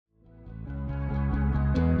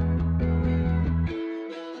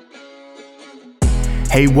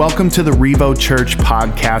Hey, welcome to the Revo Church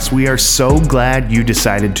podcast. We are so glad you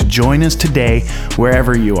decided to join us today,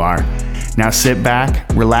 wherever you are. Now sit back,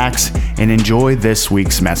 relax, and enjoy this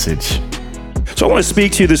week's message. So I want to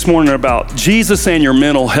speak to you this morning about Jesus and your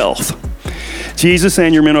mental health. Jesus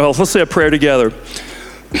and your mental health. Let's say a prayer together.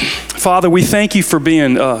 Father, we thank you for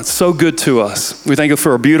being so good to us. We thank you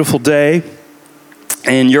for a beautiful day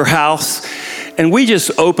in your house. And we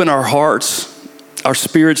just open our hearts, our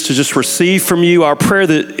spirits to just receive from you. Our prayer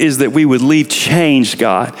is that we would leave changed,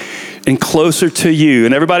 God, and closer to you.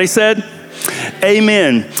 And everybody said,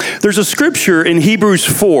 amen. There's a scripture in Hebrews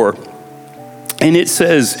 4, and it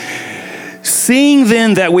says, seeing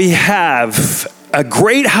then that we have a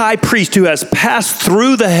great high priest who has passed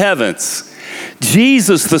through the heavens,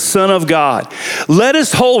 Jesus, the Son of God, let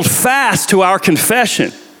us hold fast to our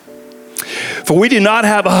confession. For we do not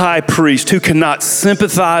have a high priest who cannot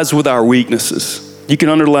sympathize with our weaknesses. You can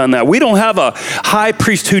underline that. We don't have a high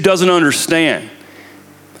priest who doesn't understand.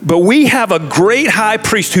 But we have a great high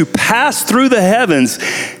priest who passed through the heavens,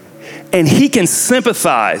 and he can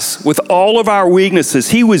sympathize with all of our weaknesses.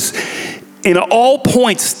 He was in all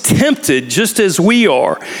points tempted just as we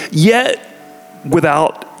are, yet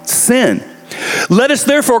without sin. Let us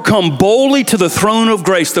therefore come boldly to the throne of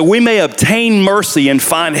grace that we may obtain mercy and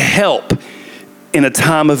find help in a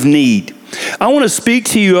time of need. I want to speak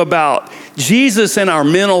to you about Jesus and our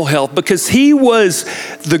mental health because he was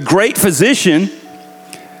the great physician,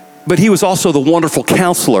 but he was also the wonderful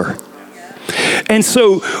counselor. And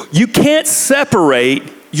so you can't separate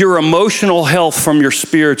your emotional health from your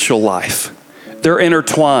spiritual life. They're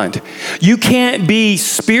intertwined. You can't be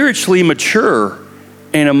spiritually mature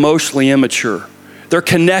and emotionally immature. They're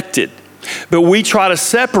connected. But we try to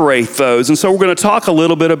separate those. And so we're going to talk a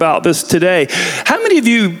little bit about this today. How many of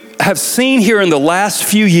you have seen here in the last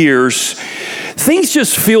few years, things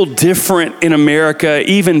just feel different in America,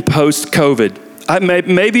 even post-COVID?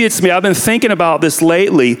 Maybe it's me. I've been thinking about this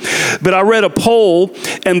lately, but I read a poll,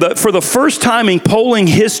 and for the first time in polling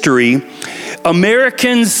history,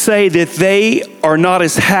 Americans say that they are not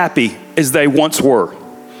as happy as they once were.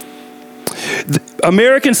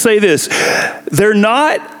 Americans say this, they're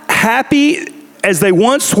not happy as they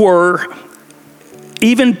once were,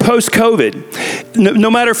 even post-COVID.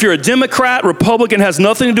 No matter if you're a Democrat, Republican, has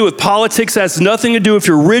nothing to do with politics, has nothing to do if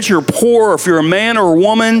you're rich or poor, or if you're a man or a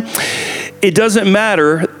woman. It doesn't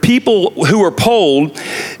matter. People who are polled,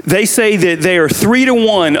 they say that they are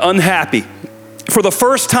 3-1 unhappy. For the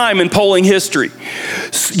first time in polling history,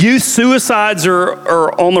 youth suicides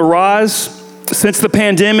are on the rise. Since the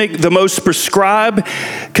pandemic, the most prescribed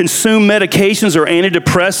consumed medications are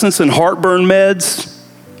antidepressants and heartburn meds.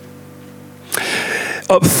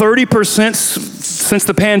 Up 30% since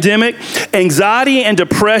the pandemic. Anxiety and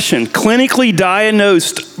depression, clinically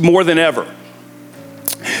diagnosed more than ever.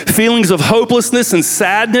 Feelings of hopelessness and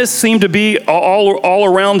sadness seem to be all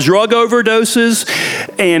around. Drug overdoses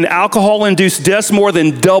and alcohol-induced deaths more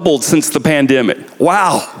than doubled since the pandemic.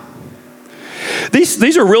 Wow.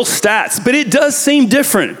 These are real stats, but it does seem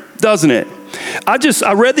different, doesn't it?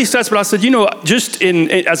 I read these stats, but I said, just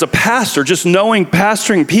as a pastor, just knowing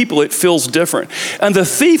pastoring people, it feels different. And the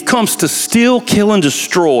thief comes to steal, kill, and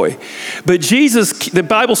destroy. But Jesus, the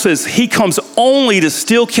Bible says, he comes only to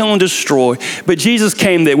steal, kill, and destroy. But Jesus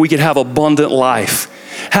came that we could have abundant life.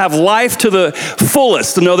 Have life to the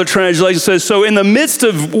fullest, another translation says. So in the midst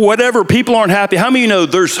of whatever, people aren't happy. How many of you know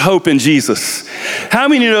there's hope in Jesus? How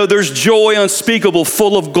many of you know there's joy unspeakable,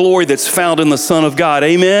 full of glory that's found in the Son of God?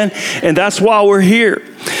 Amen? And that's why we're here.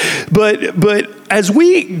 But as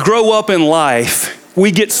we grow up in life,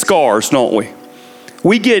 we get scars, don't we?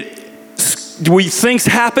 Things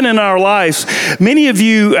happen in our lives. Many of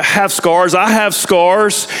you have scars. I have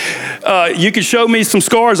scars. You can show me some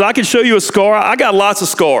scars. I can show you a scar. I got lots of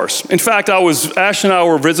scars. In fact, Ash and I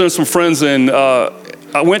were visiting some friends, and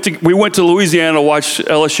we went to Louisiana to watch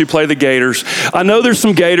LSU play the Gators. I know there's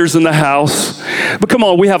some Gators in the house, but come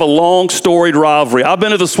on, we have a long, storied rivalry. I've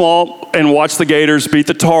been to the swamp and watched the Gators beat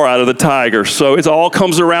the tar out of the Tigers, so it all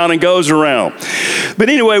comes around and goes around. But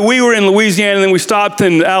anyway, we were in Louisiana, and then we stopped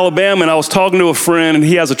in Alabama, and I was talking to a friend, and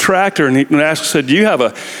he has a tractor, and Ash said,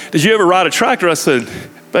 did you ever ride a tractor? I said,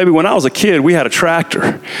 baby, when I was a kid, we had a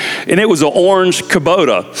tractor, and it was an orange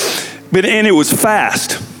Kubota, and it was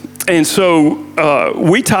fast. And so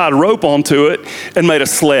we tied rope onto it and made a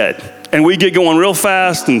sled. And we get going real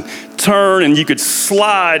fast and turn, and you could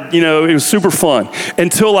slide, it was super fun.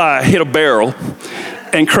 Until I hit a barrel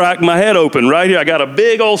and cracked my head open right here. I got a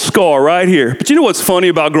big old scar right here. But you know what's funny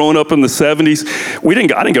about growing up in the 70s?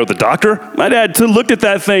 I didn't go to the doctor. My dad looked at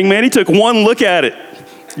that thing, man. He took one look at it.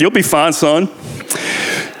 You'll be fine, son.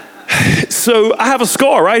 so I have a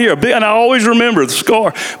scar right here, and I always remember the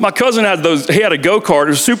scar. My cousin had those, he had a go-kart, it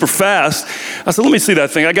was super fast. I said, let me see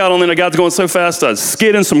that thing. I got on there and I got to going so fast, I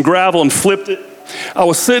skid in some gravel and flipped it. I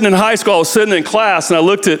was sitting in high school, I was sitting in class, and I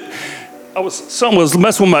looked at, someone was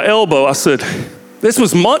messing with my elbow. I said, this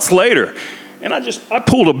was months later, and I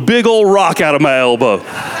pulled a big old rock out of my elbow.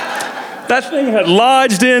 That thing had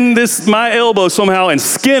lodged in my elbow somehow, and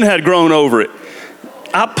skin had grown over it.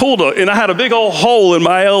 And I had a big old hole in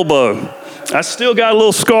my elbow. I still got a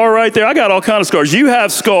little scar right there. I got all kinds of scars. You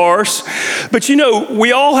have scars, but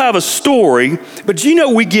we all have a story, but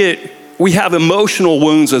we have emotional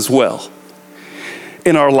wounds as well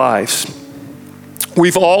in our lives.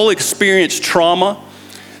 We've all experienced trauma,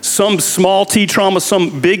 some small t trauma,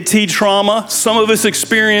 some big T trauma. Some of us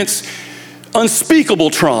experience unspeakable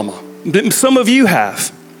trauma. Some of you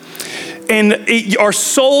have. And our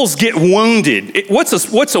souls get wounded.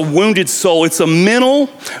 What's a wounded soul? It's a mental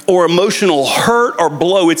or emotional hurt or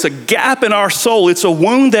blow. It's a gap in our soul. It's a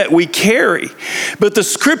wound that we carry. But the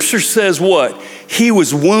scripture says what? He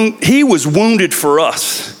was wounded for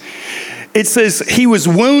us. It says he was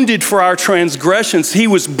wounded for our transgressions. He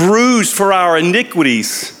was bruised for our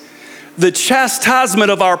iniquities. The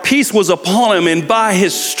chastisement of our peace was upon him, and by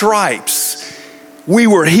his stripes we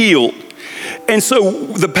were healed. And so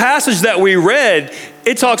the passage that we read,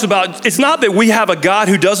 it talks about, it's not that we have a God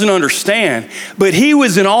who doesn't understand, but he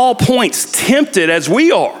was in all points tempted as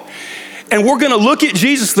we are. And we're going to look at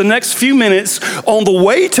Jesus the next few minutes. On the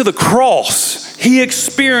way to the cross, he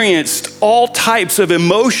experienced all types of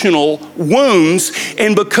emotional wounds.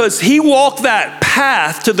 And because he walked that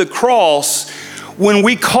path to the cross, when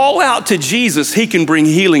we call out to Jesus, he can bring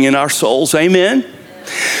healing in our souls. Amen.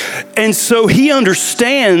 And so he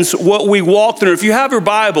understands what we walk through. If you have your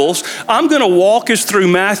Bibles, I'm going to walk us through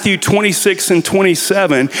Matthew 26 and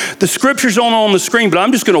 27. The scripture's on the screen, but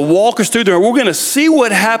I'm just going to walk us through there. We're going to see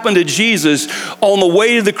what happened to Jesus on the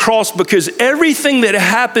way to the cross, because everything that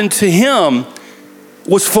happened to him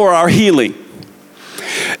was for our healing.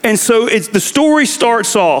 And so the story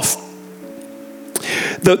starts off.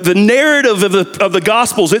 The narrative of the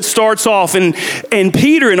Gospels, it starts off, and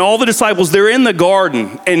Peter and all the disciples, they're in the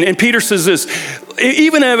garden. And Peter says this,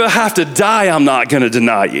 even if I have to die, I'm not going to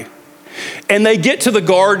deny you. And they get to the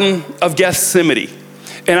Garden of Gethsemane.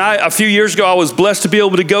 And a few years ago, I was blessed to be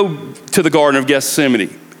able to go to the Garden of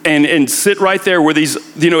Gethsemane and sit right there where these,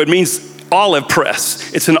 it means olive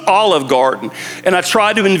press. It's an olive garden. And I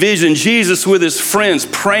tried to envision Jesus with his friends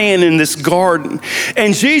praying in this garden.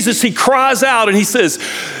 And Jesus, he cries out and he says,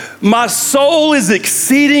 my soul is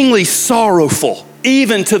exceedingly sorrowful,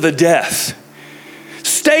 even to the death.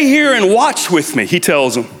 Stay here and watch with me, he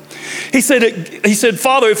tells them. He said,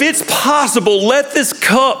 Father, if it's possible, let this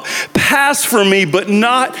cup pass from me, but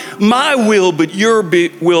not my will, but your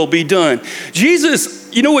will be done. Jesus,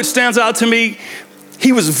 what stands out to me?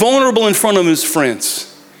 He was vulnerable in front of his friends.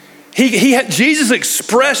 Jesus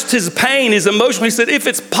expressed his pain, his emotion. He said, if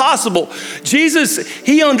it's possible. Jesus,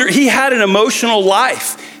 he had an emotional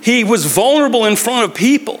life. He was vulnerable in front of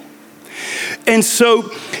people. And so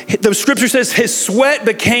the scripture says his sweat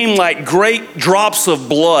became like great drops of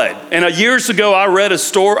blood. And years ago, I read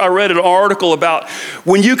an article about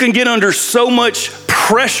when you can get under so much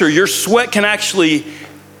pressure, your sweat can actually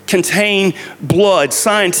contain blood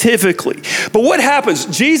scientifically. But what happens?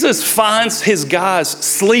 Jesus finds his guys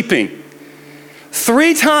sleeping.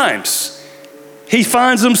 3 times he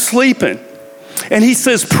finds them sleeping. And he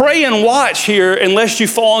says, pray and watch here unless you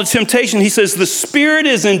fall into temptation. He says, the spirit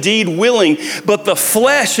is indeed willing, but the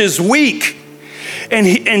flesh is weak.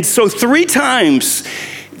 And so 3 times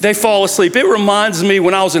they fall asleep. It reminds me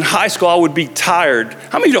when I was in high school, I would be tired.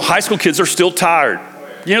 How many high school kids are still tired?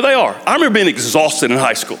 They are. I remember being exhausted in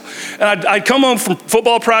high school. And I'd come home from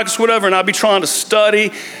football practice, whatever, and I'd be trying to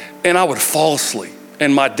study, and I would fall asleep.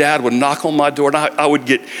 And my dad would knock on my door, and I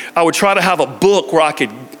would try to have a book where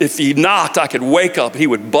if he knocked, I could wake up. He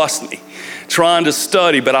would bust me trying to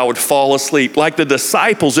study, but I would fall asleep like the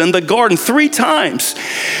disciples in the garden 3 times.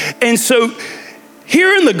 And so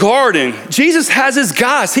here in the garden, Jesus has his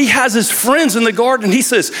guys. He has his friends in the garden. He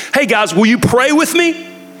says, hey guys, will you pray with me?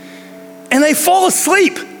 And they fall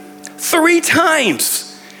asleep 3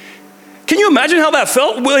 times. Can you imagine how that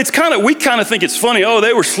felt? Well, we kind of think it's funny. Oh,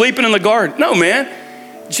 they were sleeping in the garden. No, man.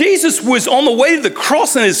 Jesus was on the way to the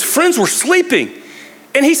cross and his friends were sleeping.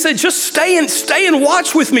 And he said, just stay and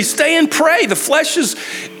watch with me. Stay and pray. The flesh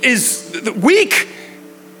is weak.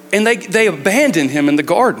 And they abandoned him in the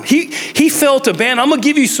garden. He felt abandoned. I'm going to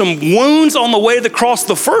give you some wounds on the way to the cross.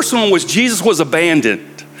 The first one was Jesus was abandoned.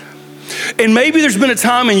 And maybe there's been a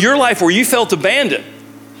time in your life where you felt abandoned.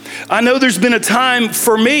 I know there's been a time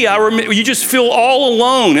for me, I remember, you just feel all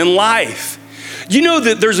alone in life. You know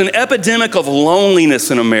that there's an epidemic of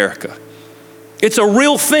loneliness in America. It's a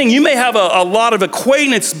real thing. You may have a lot of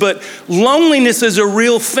acquaintance, but loneliness is a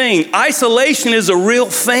real thing. Isolation is a real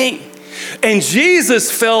thing. And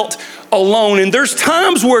Jesus felt alone. And there's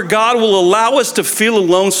times where God will allow us to feel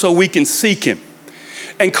alone so we can seek him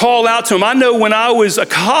and call out to him. I know when I was a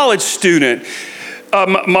college student,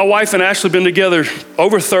 my wife and Ashley have been together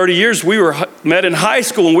over 30 years. We met in high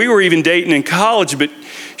school and we were even dating in college, but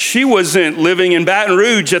she wasn't living in Baton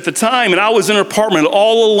Rouge at the time, and I was in her apartment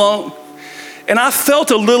all alone. And I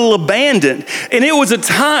felt a little abandoned. And it was a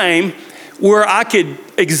time where I could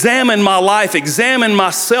examine my life, examine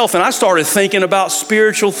myself, and I started thinking about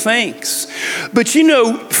spiritual things. But you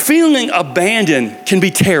know, feeling abandoned can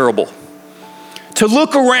be terrible. To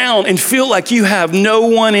look around and feel like you have no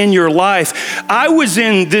one in your life. I was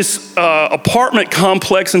in this apartment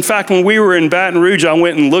complex. In fact, when we were in Baton Rouge, I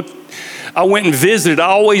went and visited. I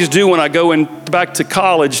always do when I go back to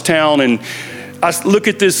college town, and I look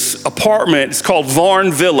at this apartment. It's called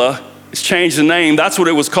Varn Villa. It's changed the name. That's what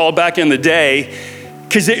it was called back in the day,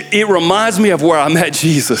 because it reminds me of where I met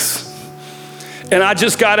Jesus. And I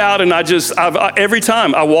just got out, and every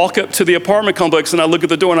time I walk up to the apartment complex and I look at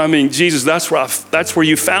the door and I mean, Jesus, that's where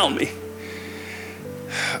you found me.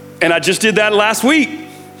 And I just did that last week.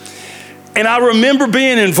 And I remember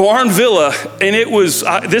being in Varn Villa, and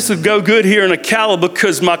this would go good here in Ocala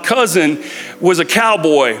because my cousin was a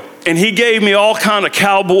cowboy, and he gave me all kind of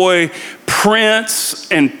cowboy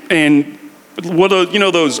prints and what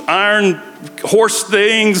those iron horse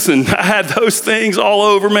things, and I had those things all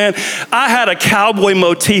over, man. I had a cowboy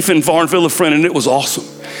motif in Varn Villa, friend, and it was awesome.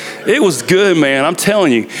 It was good, man, I'm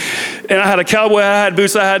telling you. And I had a cowboy, I had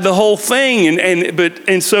boots, I had the whole thing.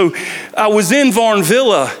 And so I was in Varn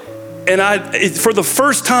Villa, and for the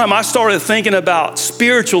first time, I started thinking about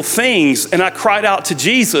spiritual things, and I cried out to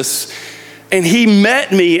Jesus, and he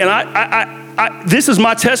met me. And this is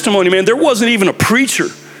my testimony, man. There wasn't even a preacher.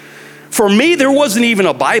 For me, there wasn't even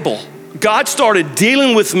a Bible. God started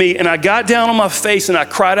dealing with me, and I got down on my face and I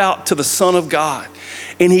cried out to the Son of God.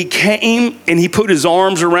 And he came and he put his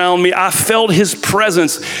arms around me. I felt his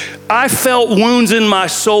presence. I felt wounds in my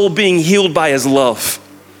soul being healed by his love.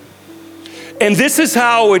 And this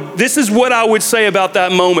is what I would say about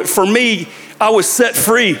that moment. For me, I was set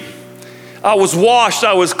free. I was washed.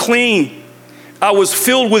 I was clean. I was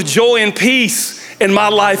filled with joy and peace, and my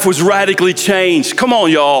life was radically changed. Come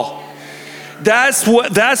on, y'all. That's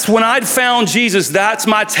when I'd found Jesus. That's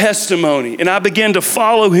my testimony. And I began to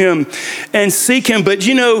follow him and seek him. But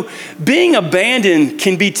you know, being abandoned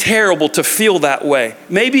can be terrible to feel that way.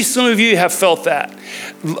 Maybe some of you have felt that.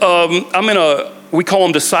 We call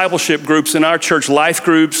them discipleship groups in our church, life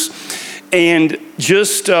groups. And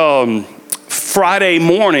just Friday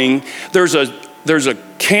morning, there's a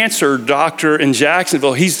cancer doctor in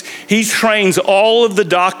Jacksonville. He trains all of the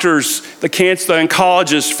doctors, the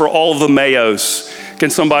oncologists for all of the Mayos.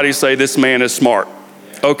 Can somebody say this man is smart?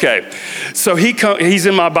 Okay, so he's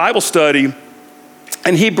in my Bible study,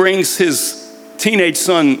 and he brings his teenage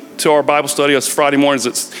son to our Bible study. It's Friday mornings.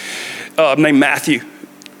 It's named Matthew,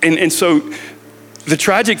 and so the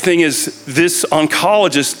tragic thing is this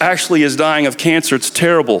oncologist actually is dying of cancer. It's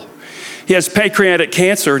terrible. He has pancreatic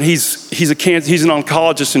cancer, and he's an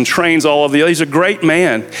oncologist and trains all of he's a great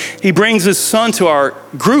man. He brings his son to our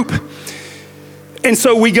group. And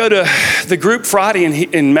so we go to the group Friday,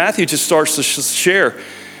 and Matthew just starts to share.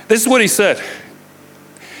 This is what he said.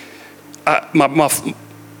 My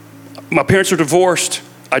parents are divorced.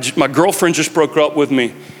 My girlfriend just broke up with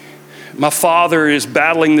me. My father is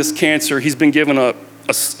battling this cancer. He's been given a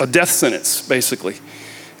death sentence, basically.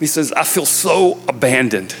 He says, I feel so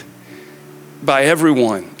abandoned by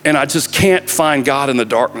everyone, and I just can't find God in the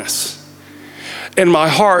darkness. And my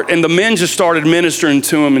heart, and the men just started ministering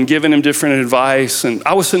to him and giving him different advice. And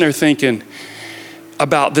I was sitting there thinking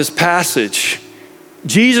about this passage.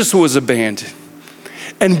 Jesus was abandoned.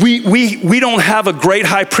 And we don't have a great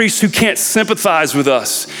high priest who can't sympathize with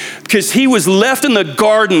us, because he was left in the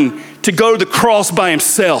garden to go to the cross by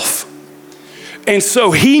himself. And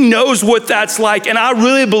so he knows what that's like. And I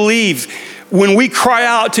really believe when we cry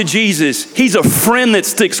out to Jesus, he's a friend that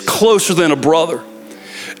sticks closer than a brother.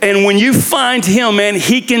 And when you find him, man,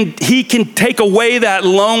 he can take away that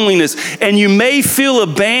loneliness. And you may feel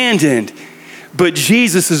abandoned, but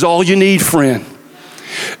Jesus is all you need, friend.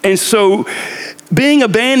 And so being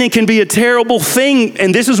abandoned can be a terrible thing.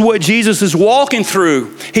 And this is what Jesus is walking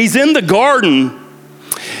through. He's in the garden,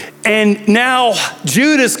 and now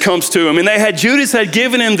Judas comes to him, and Judas had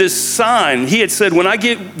given him this sign. He had said,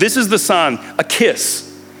 this is the sign, a kiss.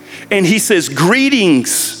 And he says,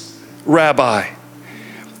 "Greetings, Rabbi."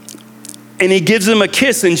 And he gives him a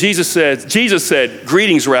kiss, and Jesus said,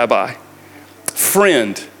 "Greetings, Rabbi.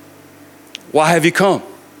 Friend, why have you come?"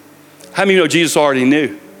 How many of you know Jesus already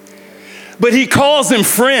knew? But he calls him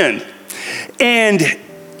friend. And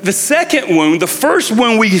the second wound, the first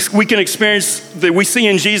one we can experience that we see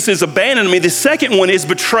in Jesus is abandonment. The second one is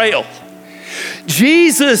betrayal.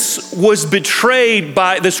 Jesus was betrayed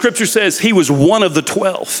by, the scripture says he was one of the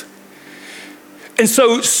 12. And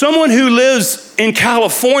so someone who lives in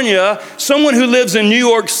California, someone who lives in New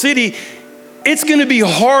York City, it's gonna be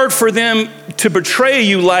hard for them to betray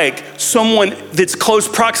you like someone that's close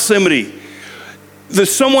proximity,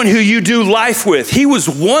 someone who you do life with. He was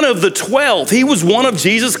one of the 12. He was one of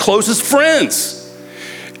Jesus' closest friends.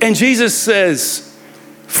 And Jesus says,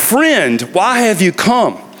 "Friend, why have you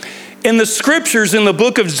come?" In the scriptures, in the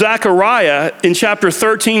book of Zechariah, in chapter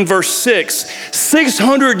 13, verse 6,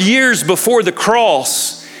 600 years before the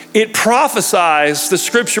cross, it prophesies, the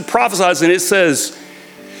scripture prophesies, and it says,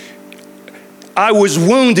 "I was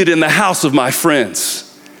wounded in the house of my friends."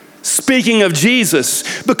 Speaking of Jesus,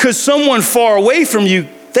 because someone far away from you,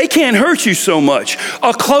 they can't hurt you so much.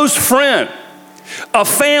 A close friend, a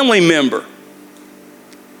family member.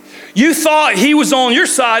 You thought he was on your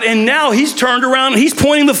side, and now he's turned around and he's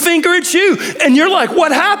pointing the finger at you. And you're like,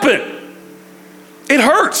 what happened? It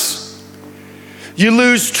hurts. You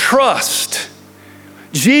lose trust.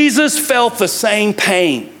 Jesus felt the same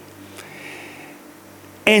pain.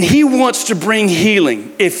 And he wants to bring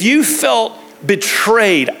healing. If you felt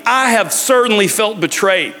betrayed, I have certainly felt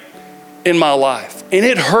betrayed in my life. And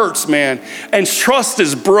it hurts, man. And trust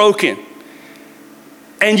is broken.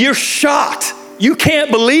 And you're shocked. You can't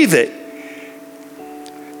believe it.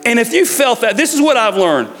 And if you felt that, this is what I've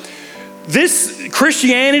learned. This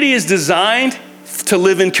Christianity is designed to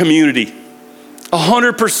live in community,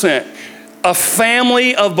 100%. A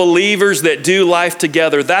family of believers that do life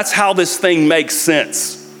together. That's how this thing makes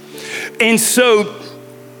sense. And so,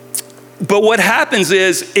 but what happens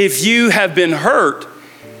is if you have been hurt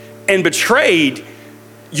and betrayed,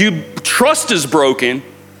 trust is broken,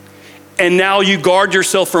 and now you guard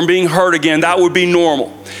yourself from being hurt again. That would be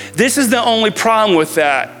normal. This is the only problem with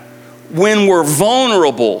that. When we're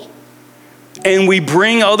vulnerable and we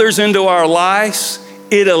bring others into our lives,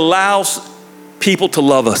 it allows people to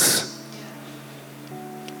love us.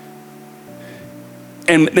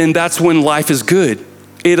 And that's when life is good.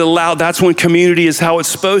 That's when community is how it's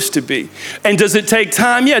supposed to be. And does it take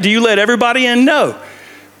time? Yeah. Do you let everybody in? No.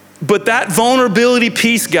 But that vulnerability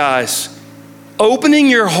piece, guys, opening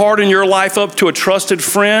your heart and your life up to a trusted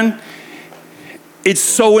friend, it's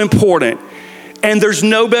so important. And there's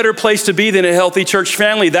no better place to be than a healthy church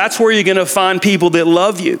family. That's where you're gonna find people that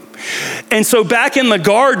love you. And so back in the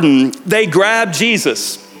garden, they grab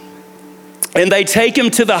Jesus and they take him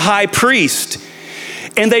to the high priest.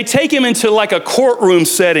 And they take him into like a courtroom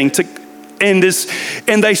setting and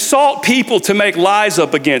they sought people to make lies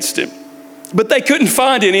up against him. But they couldn't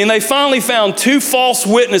find any, and they finally found 2 false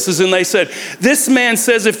witnesses, and they said, "This man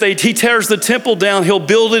says if he tears the temple down, he'll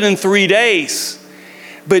build it in 3 days."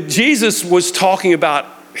 But Jesus was talking about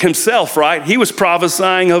himself, right? He was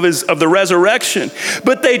prophesying of the resurrection.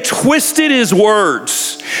 But they twisted his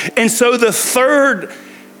words. And so the third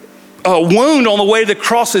wound on the way to the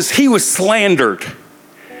cross is he was slandered.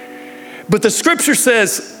 But the scripture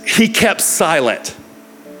says he kept silent.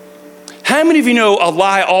 How many of you know a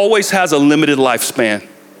lie always has a limited lifespan?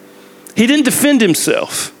 He didn't defend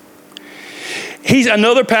himself.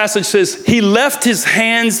 Another passage says he left his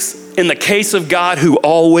hands in the case of God who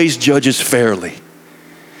always judges fairly.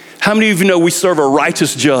 How many of you know we serve a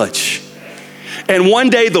righteous judge? And one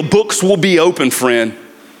day the books will be open, friend.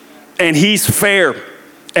 And he's fair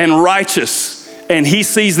and righteous. And he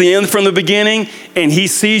sees the end from the beginning, and he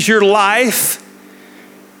sees your life,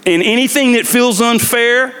 and anything that feels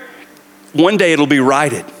unfair, one day it'll be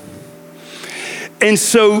righted. And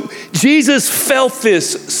so Jesus felt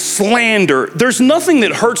this slander. There's nothing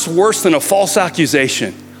that hurts worse than a false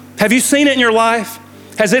accusation. Have you seen it in your life?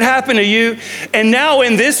 Has it happened to you? And now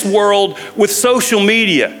in this world with social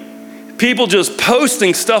media, people just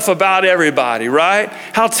posting stuff about everybody, right?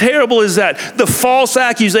 How terrible is that? The false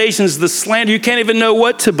accusations, the slander, you can't even know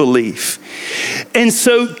what to believe. And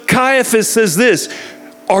so Caiaphas says this,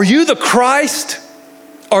 "Are you the Christ?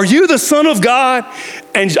 Are you the Son of God?"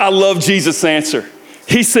 And I love Jesus' answer.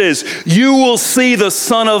 He says, "You will see the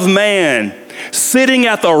Son of Man sitting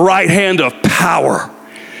at the right hand of power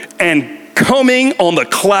and coming on the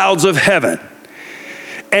clouds of heaven."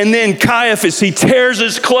 And then Caiaphas, he tears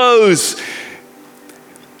his clothes.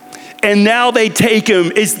 And now they take him.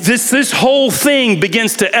 This whole thing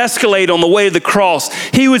begins to escalate on the way to the cross.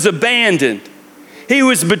 He was abandoned. He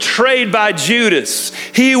was betrayed by Judas.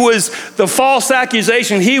 He was the false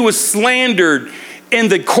accusation. He was slandered in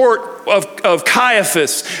the court of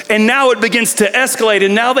Caiaphas. And now it begins to escalate.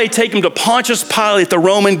 And now they take him to Pontius Pilate, the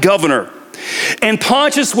Roman governor. And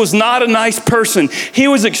Pontius was not a nice person. He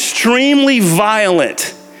was extremely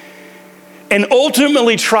violent and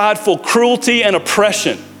ultimately tried for cruelty and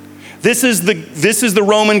oppression. This is the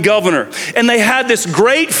Roman governor. And they had this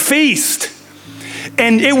great feast.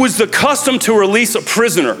 And it was the custom to release a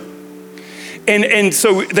prisoner. And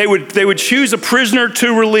so they would choose a prisoner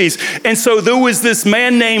to release. And so there was this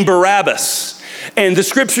man named Barabbas. And the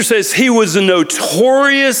scripture says he was a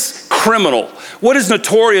notorious criminal. What does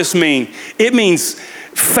notorious mean? It means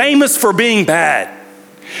famous for being bad.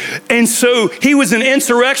 And so he was an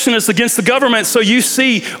insurrectionist against the government. So you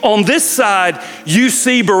see on this side, you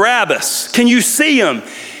see Barabbas. Can you see him?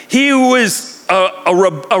 He was a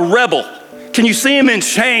rebel. Can you see him in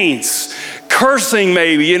chains, cursing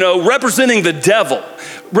maybe, representing the devil,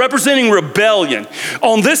 representing rebellion.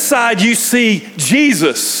 On this side, you see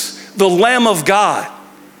Jesus, the Lamb of God.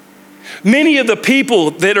 Many of the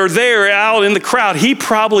people that are there out in the crowd, he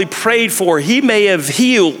probably prayed for, he may have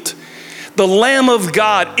healed. The Lamb of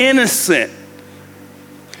God, innocent.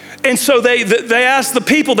 And so they asked the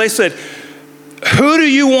people, they said, who do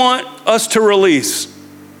you want us to release?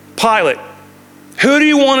 Pilate, who do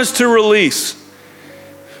you want us to release?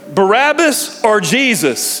 Barabbas or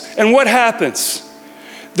Jesus? And what happens?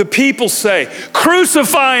 The people say,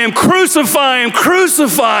 crucify him, crucify him,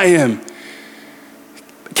 crucify him.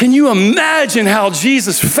 Can you imagine how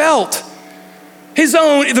Jesus felt?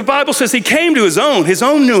 The Bible says he came to his own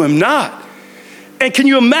knew him not. And can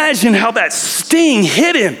you imagine how that sting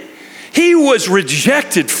hit him? He was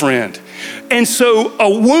rejected, friend. And so a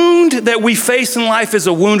wound that we face in life is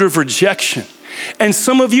a wound of rejection. And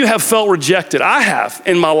some of you have felt rejected. I have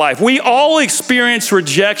in my life. We all experience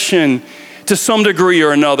rejection to some degree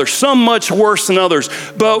or another, some much worse than others,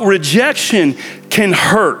 but rejection can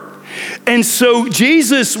hurt. And so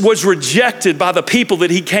Jesus was rejected by the people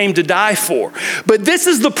that he came to die for. But this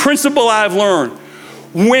is the principle I've learned.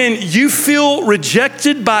 When you feel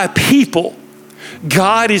rejected by people,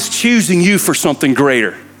 God is choosing you for something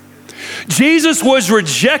greater. Jesus was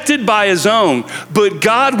rejected by his own, but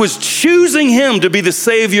God was choosing him to be the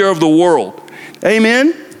Savior of the world.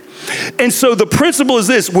 Amen? And so the principle is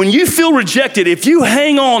this: when you feel rejected, if you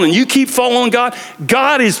hang on and you keep following God,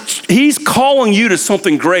 he's calling you to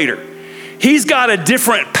something greater. He's got a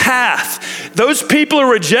different path. Those people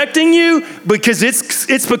are rejecting you because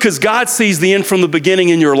it's because God sees the end from the beginning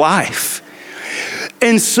in your life.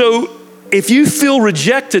 And so if you feel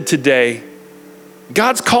rejected today,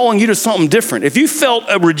 God's calling you to something different. If you felt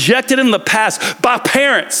rejected in the past by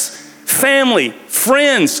parents, family,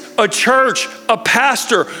 friends, a church, a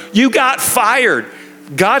pastor, you got fired,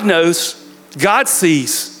 God knows, God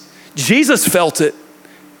sees. Jesus felt it.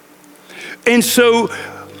 And so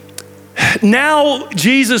now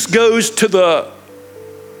Jesus goes to the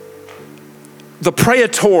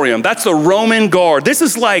praetorium. That's the Roman guard. This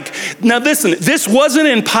wasn't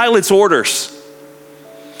in Pilate's orders.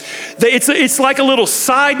 It's like a little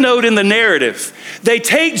side note in the narrative. They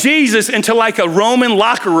take Jesus into like a Roman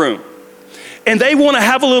locker room, and they want to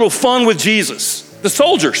have a little fun with Jesus, the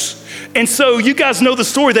soldiers. And so you guys know the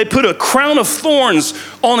story. They put a crown of thorns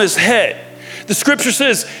on his head. The scripture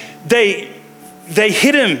says they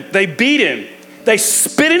hit him, they beat him, they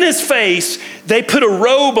spit in his face, they put a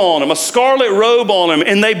robe on him, a scarlet robe on him,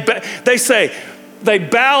 and they say, they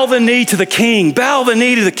bow the knee to the king, bow the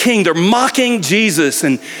knee to the king. They're mocking Jesus.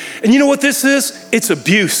 And you know what this is? It's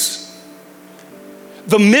abuse.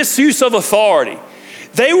 The misuse of authority.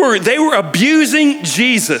 They were abusing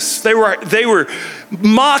Jesus. They were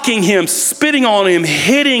mocking him, spitting on him,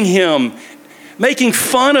 hitting him, making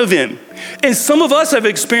fun of him. And some of us have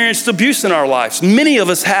experienced abuse in our lives. Many of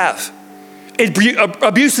us have.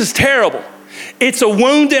 Abuse is terrible. It's a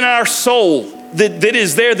wound in our soul that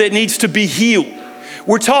is there that needs to be healed.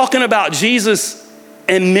 We're talking about Jesus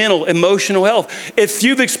and mental, emotional health. If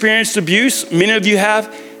you've experienced abuse, many of you have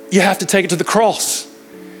to take it to the cross.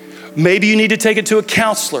 Maybe you need to take it to a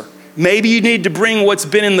counselor. Maybe you need to bring what's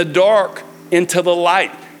been in the dark into the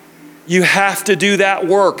light. You have to do that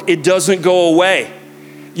work. It doesn't go away.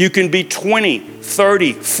 You can be 20,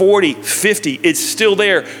 30, 40, 50. It's still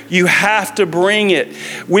there. You have to bring it.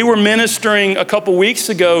 We were ministering a couple weeks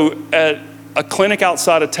ago at a clinic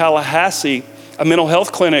outside of Tallahassee, a mental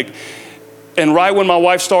health clinic. And right when my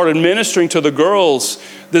wife started ministering to the girls,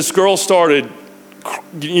 this girl started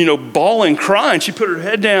bawling, crying. She put her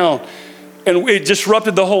head down, and it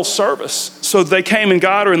disrupted the whole service. So they came and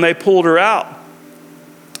got her, and they pulled her out.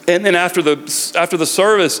 And then after the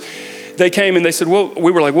service, they came and they said, well,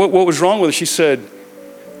 we were like, what was wrong with her? She said,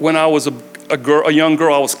 when I was a young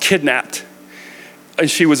girl, I was kidnapped. And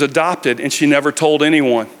she was adopted, and she never told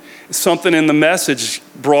anyone. Something in the message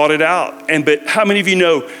brought it out. But how many of you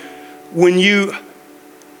know when you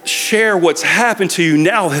share what's happened to you,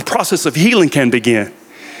 now the process of healing can begin?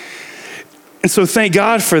 And so thank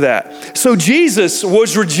God for that. So Jesus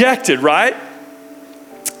was rejected, right?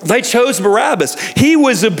 They chose Barabbas. He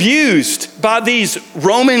was abused by these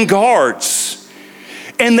Roman guards.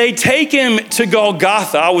 And they take him to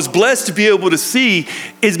Golgotha. I was blessed to be able to see,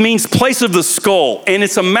 it means place of the skull. And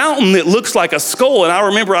it's a mountain that looks like a skull. And I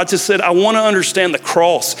remember I just said, I want to understand the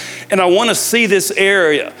cross. And I want to see this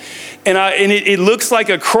area. And it looks like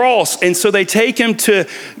a cross. And so they take him to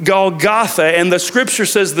Golgotha. And the scripture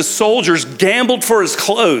says the soldiers gambled for his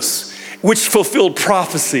clothes, which fulfilled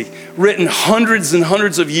prophecy written hundreds and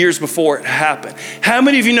hundreds of years before it happened. How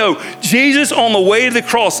many of you know Jesus on the way to the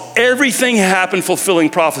cross, everything happened fulfilling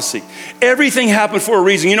prophecy. Everything happened for a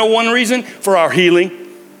reason. You know one reason? For our healing.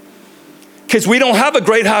 Because we don't have a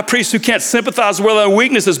great high priest who can't sympathize with our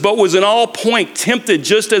weaknesses, but was in all point tempted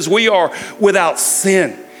just as we are without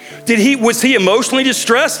sin. Was he emotionally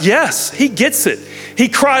distressed? Yes, he gets it. He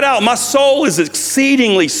cried out, my soul is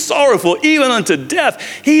exceedingly sorrowful, even unto death.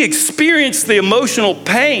 He experienced the emotional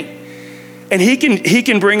pain, and he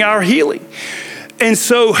can bring our healing. And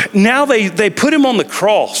so now they put him on the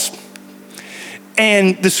cross.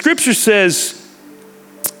 And the scripture says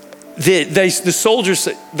that the soldiers,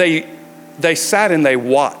 they sat and they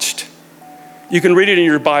watched. You can read it in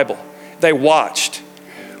your Bible. They watched.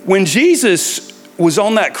 When Jesus was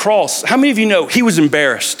on that cross, how many of you know he was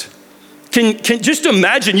embarrassed? Can just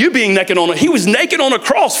imagine you being naked he was naked on a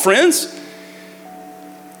cross, friends.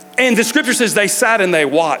 And the scripture says they sat and they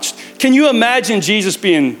watched. Can you imagine Jesus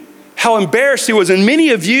how embarrassed he was? And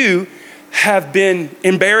many of you have been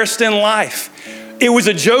embarrassed in life. It was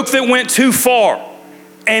a joke that went too far,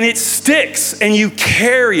 and it sticks, and you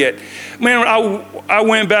carry it. Man, I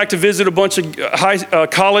went back to visit a bunch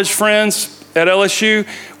of college friends at LSU.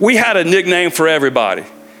 We had a nickname for everybody.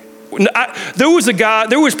 There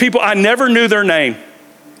was people, I never knew their name.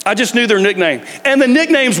 I just knew their nickname. And the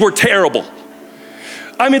nicknames were terrible.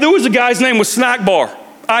 I mean, there was a guy's name was Snack Bar.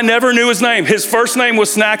 I never knew his name. His first name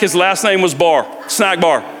was Snack, his last name was Bar, Snack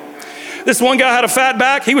Bar. This one guy had a fat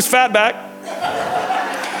back, he was fat back.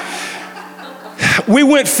 We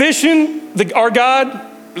went fishing, our guide,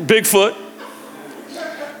 Bigfoot.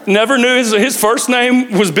 Never knew his first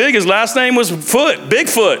name was Big, his last name was Foot,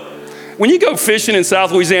 Bigfoot. When you go fishing in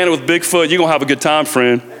South Louisiana with Bigfoot, you're gonna have a good time,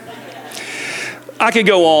 friend. I could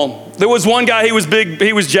go on. There was one guy, he was big,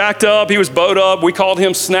 he was jacked up, he was bowed up. We called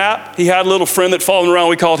him Snap. He had a little friend that followed him around,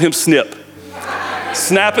 we called him Snip.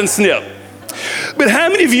 Snap and Snip. But how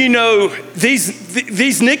many of you know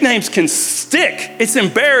these nicknames can stick? It's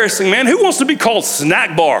embarrassing, man. Who wants to be called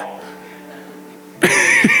Snack Bar?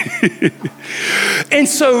 And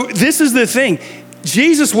so this is the thing.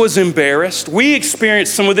 Jesus was embarrassed. We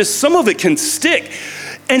experienced some of this. Some of it can stick.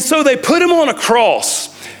 And so they put him on a cross.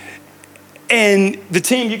 And the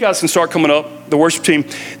team, you guys can start coming up, the worship team.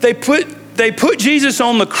 They put Jesus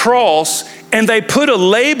on the cross, and they put a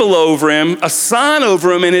label over him, a sign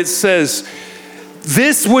over him, and it says,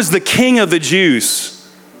 "This was the King of the Jews."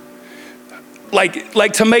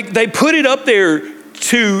 They put it up there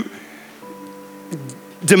to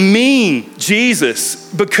demean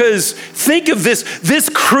Jesus, because think of this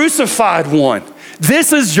crucified one.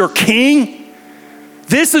 This is your king.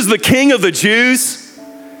 This is the King of the Jews.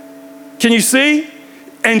 Can you see?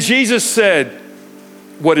 And Jesus said,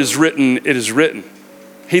 what is written, it is written.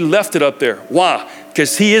 He left it up there. Why?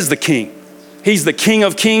 Because he is the king. He's the King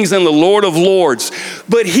of Kings and the Lord of Lords.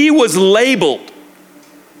 But he was labeled.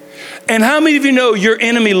 And how many of you know your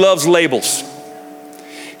enemy loves labels?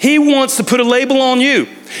 He wants to put a label on you,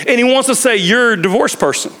 and he wants to say, you're a divorced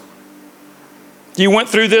person. You went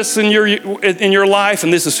through this in your life,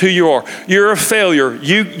 and this is who you are. You're a failure.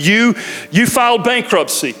 You filed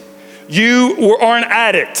bankruptcy. You are an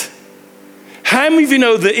addict. How many of you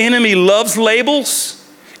know the enemy loves labels,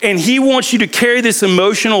 and he wants you to carry this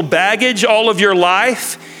emotional baggage all of your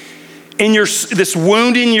life, and this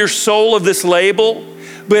wound in your soul of this label?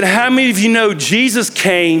 But how many of you know Jesus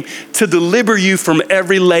came to deliver you from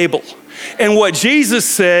every label? And what Jesus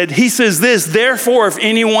said, he says this, therefore, if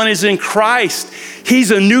anyone is in Christ,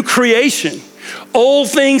 he's a new creation. Old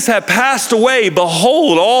things have passed away.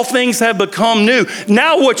 Behold, all things have become new.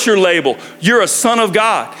 Now what's your label? You're a son of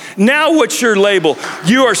God. Now what's your label?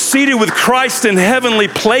 You are seated with Christ in heavenly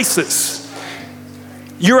places.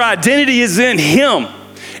 Your identity is in Him.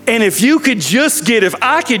 And if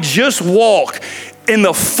I could just walk in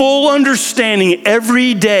the full understanding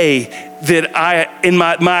every day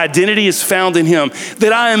that my identity is found in Him,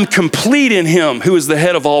 that I am complete in Him who is the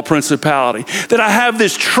head of all principality, that I have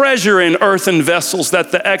this treasure in earthen vessels,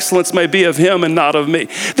 that the excellence may be of Him and not of me,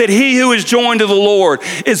 that He who is joined to the Lord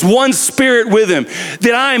is one spirit with Him,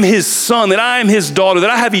 that I am His son, that I am His daughter,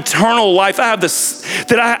 that I have eternal life,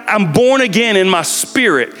 I'm born again in my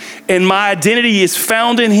spirit, and my identity is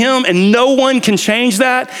found in Him, and no one can change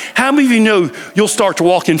that. How many of you know you'll start to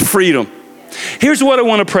walk in freedom? Here's what I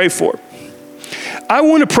want to pray for. I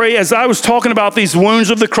want to pray, as I was talking about these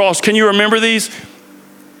wounds of the cross, can you remember these?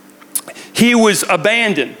 He was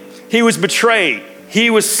abandoned. He was betrayed. He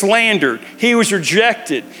was slandered. He was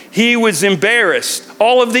rejected. He was embarrassed.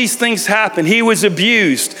 All of these things happened. He was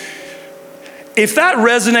abused. If that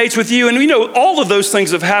resonates with you, and you know, all of those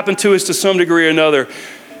things have happened to us to some degree or another,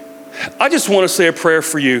 I just want to say a prayer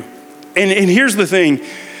for you. And here's the thing.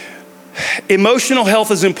 Emotional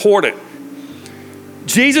health is important.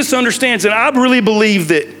 Jesus understands, and I really believe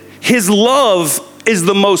that His love is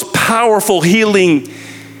the most powerful healing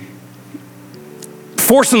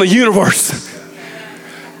force in the universe.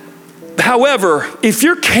 However, if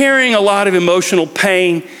you're carrying a lot of emotional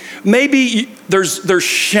pain, maybe there's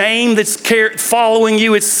shame that's following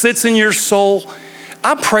you, it sits in your soul,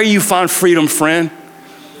 I pray you find freedom, friend.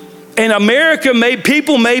 In America,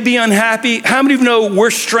 people may be unhappy. How many of you know we're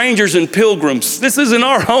strangers and pilgrims? This isn't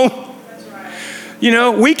our home. You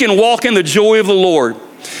know, we can walk in the joy of the Lord.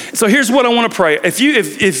 So here's what I want to pray.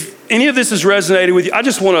 If any of this has resonated with you, I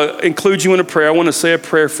just want to include you in a prayer. I want to say a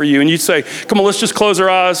prayer for you. And you'd say, come on, let's just close our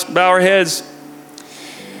eyes, bow our heads.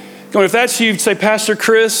 Come on, if that's you, you'd say, Pastor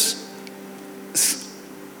Chris,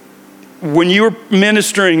 when you were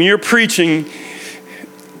ministering, you're preaching,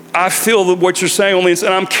 I feel what you're saying on the inside,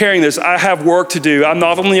 and I'm carrying this. I have work to do. I'm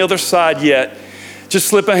not on the other side yet. Just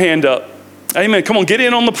slip a hand up. Amen. Come on, get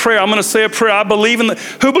in on the prayer. I'm going to say a prayer.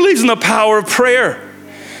 Who believes in the power of prayer?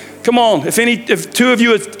 Come on, if two of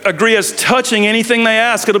you agree as touching anything they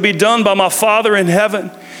ask, it'll be done by my Father in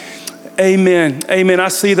heaven. Amen. Amen. I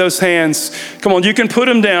see those hands. Come on, you can put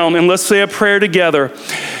them down and let's say a prayer together.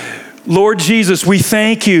 Lord Jesus, we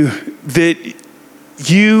thank you that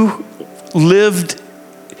you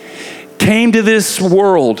came to this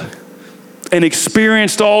world and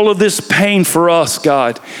experienced all of this pain for us,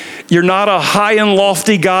 God. You're not a high and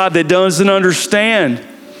lofty God that doesn't understand.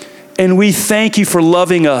 And we thank you for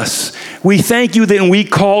loving us. We thank you that when we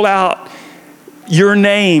call out your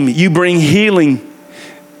name, you bring healing.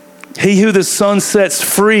 He who the Son sets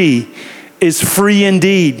free is free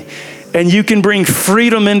indeed. And you can bring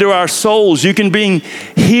freedom into our souls. You can bring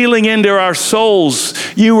healing into our souls.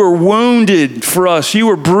 You were wounded for us. You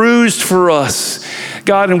were bruised for us,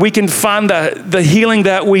 God, and we can find the healing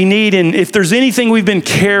that we need. And if there's anything we've been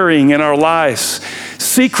carrying in our lives,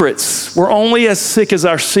 secrets, we're only as sick as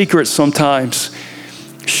our secrets sometimes.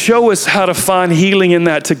 Show us how to find healing in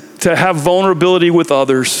that, to have vulnerability with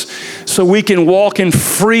others so we can walk in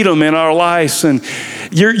freedom in our lives. And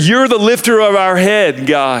you're the lifter of our head,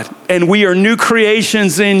 God, and we are new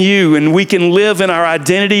creations in you, and we can live in our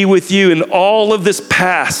identity with you, and all of this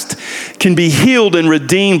past can be healed and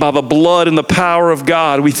redeemed by the blood and the power of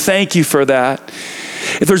God. We thank you for that.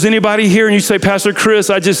 If there's anybody here and you say, Pastor Chris,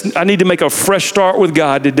 I need to make a fresh start with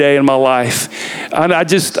God today in my life. I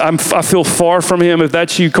feel far from Him. If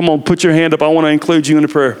that's you, come on, put your hand up. I want to include you in the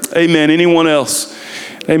prayer. Amen. Anyone else?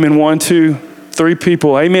 Amen. 1, 2, 3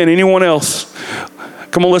 people. Amen. Anyone else?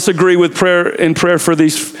 Come on, let's agree with prayer for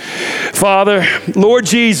these. Father, Lord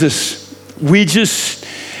Jesus, we just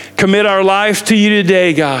commit our lives to you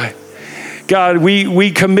today, God. God,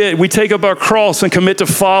 we take up our cross and commit to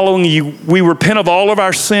following you. We repent of all of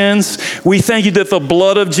our sins. We thank you that the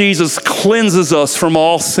blood of Jesus cleanses us from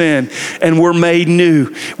all sin and we're made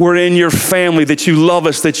new. We're in your family, that you love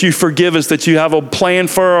us, that you forgive us, that you have a plan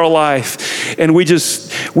for our life. And we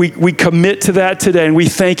commit to that today, and we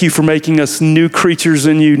thank you for making us new creatures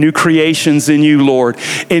in you, new creations in you, Lord.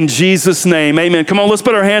 In Jesus' name, amen. Come on, let's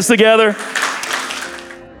put our hands together.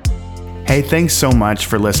 Hey, thanks so much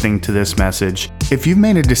for listening to this message. If you've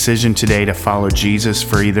made a decision today to follow Jesus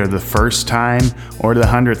for either the first time or the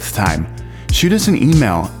 100th time, shoot us an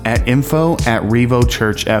email at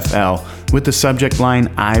info@revochurchfl with the subject line,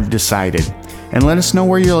 I've decided, and let us know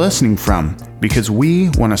where you're listening from, because we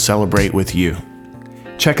want to celebrate with you.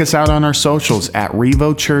 Check us out on our socials at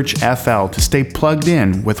Revo Church FL to stay plugged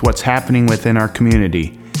in with what's happening within our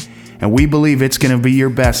community. And we believe it's going to be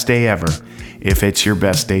your best day ever if it's your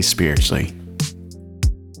best day spiritually.